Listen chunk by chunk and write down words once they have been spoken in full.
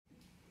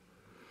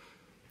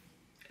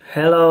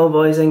Hello,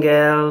 boys and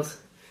girls.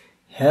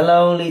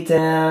 Hello,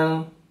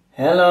 Little.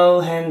 Hello,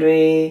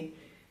 Henry.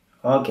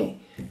 Okay,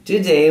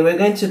 today we're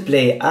going to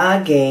play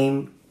a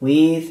game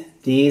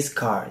with these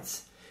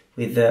cards,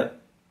 with the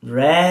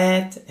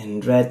red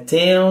and red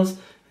tails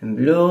and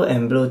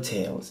blue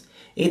tails.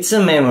 It's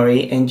a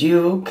memory, and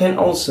you can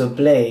also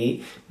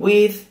play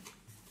with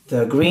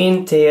the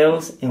green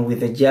tails and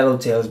with the yellow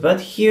tails.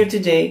 But here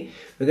today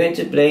we're going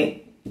to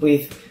play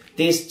with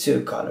these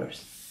two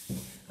colors.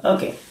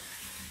 Okay.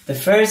 The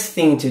first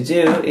thing to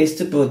do is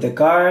to put the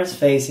cards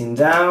facing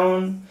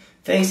down,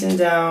 facing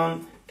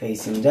down,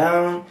 facing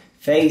down,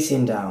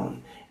 facing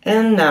down.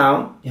 And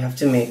now you have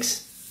to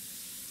mix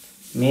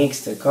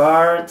the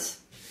cards.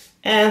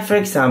 And for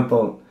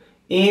example,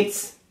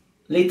 it's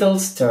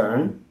Little's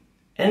turn.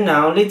 And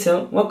now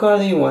Little, what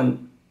card do you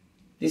want?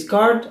 This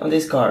card or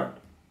this card?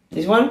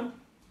 This one?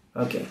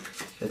 Okay.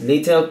 So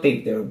Little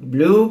pick the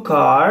blue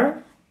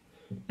card.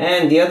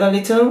 And the other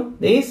Little,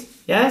 this?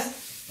 Yes?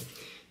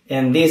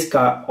 And this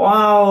card,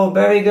 wow,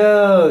 very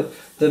good.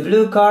 The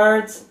blue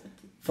cards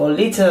for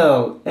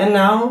Little. And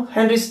now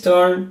Henry's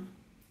turn.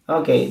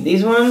 Okay,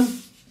 this one,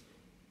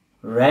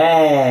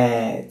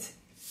 red.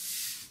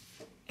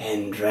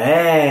 And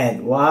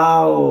red,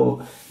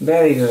 wow,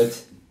 very good.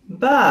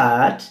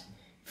 But,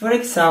 for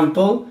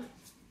example,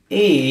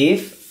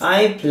 if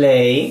I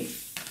play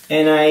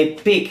and I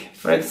pick,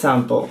 for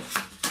example,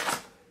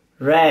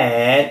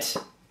 red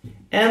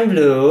and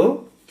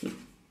blue,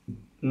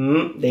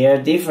 they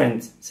are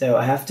different, so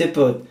I have to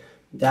put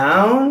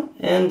down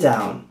and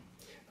down.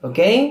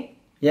 Okay?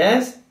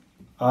 Yes?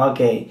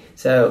 Okay,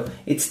 so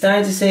it's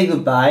time to say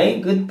goodbye.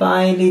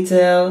 Goodbye,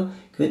 Little.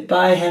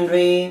 Goodbye,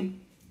 Henry.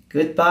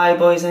 Goodbye,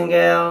 boys and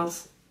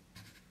girls.